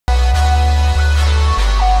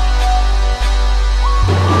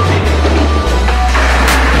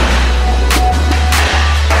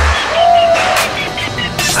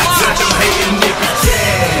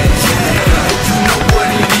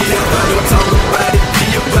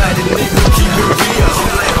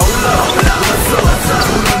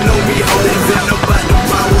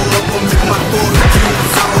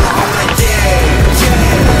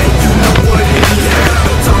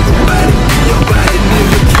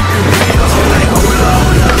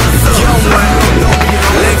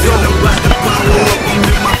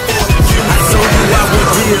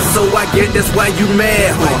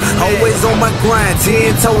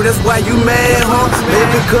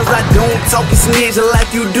snitch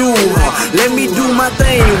like you do, let me do my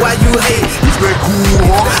thing while you hate. It's been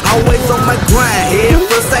cool, always on my grind. Head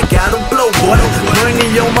first, I gotta blow, boy. Money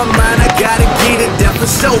on my mind, I gotta get it down for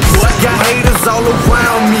sure, boy. Got haters all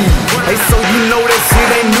around me, hey, so you know that shit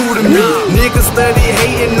ain't new to me. Niggas study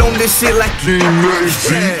hating on this shit like you ain't nothing,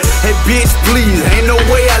 G. Hey, bitch, please, ain't no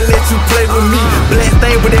way I let you play with me. Black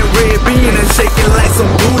thing with that red bean and shaking like some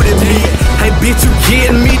booty meat. Hey, bitch, you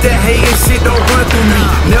kidding me? That hating shit don't run through me.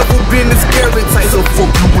 Never been a scary type, so fuck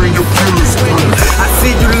you and your feelings. I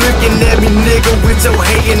see you looking at me, nigga, with your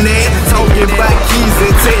hating ass. Talking about keys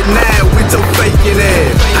and Tech 9 with your faking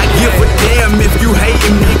ass. I give a damn if you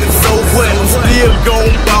hating me, so what? I'm still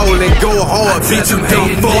gon' ball and go hard, bitch, you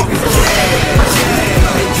don't fuck.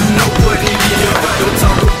 You know what it is, don't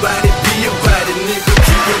talk about it, be about it, nigga,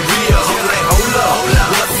 keep it real. I'm like, hold up,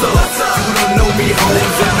 what's up? You don't know me,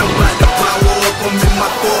 hoes, and I'm about to power up, I'm in my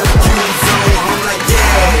 4Q zone. I'm like,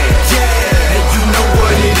 yeah, and you know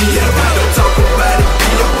what it is, don't talk about it, be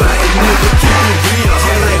about it, nigga, keep it real.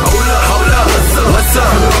 I'm like, hold up, what's up?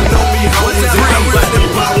 You don't know me, hoes, and I'm about to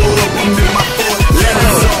power up, I'm in my 4Q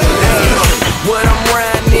zone. What I'm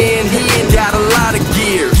riding in, he ain't got a lot of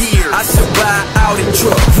gear. I should buy out a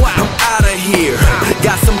truck, I'm out of here.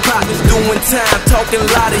 Got some partners doing time, talking a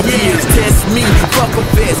lot of years. Test me, fuck a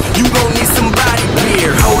vest, you gon' need somebody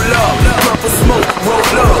gear. Hold up, purple smoke,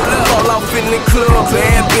 roll up, fall off in the club,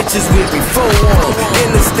 bad bitches with me, fold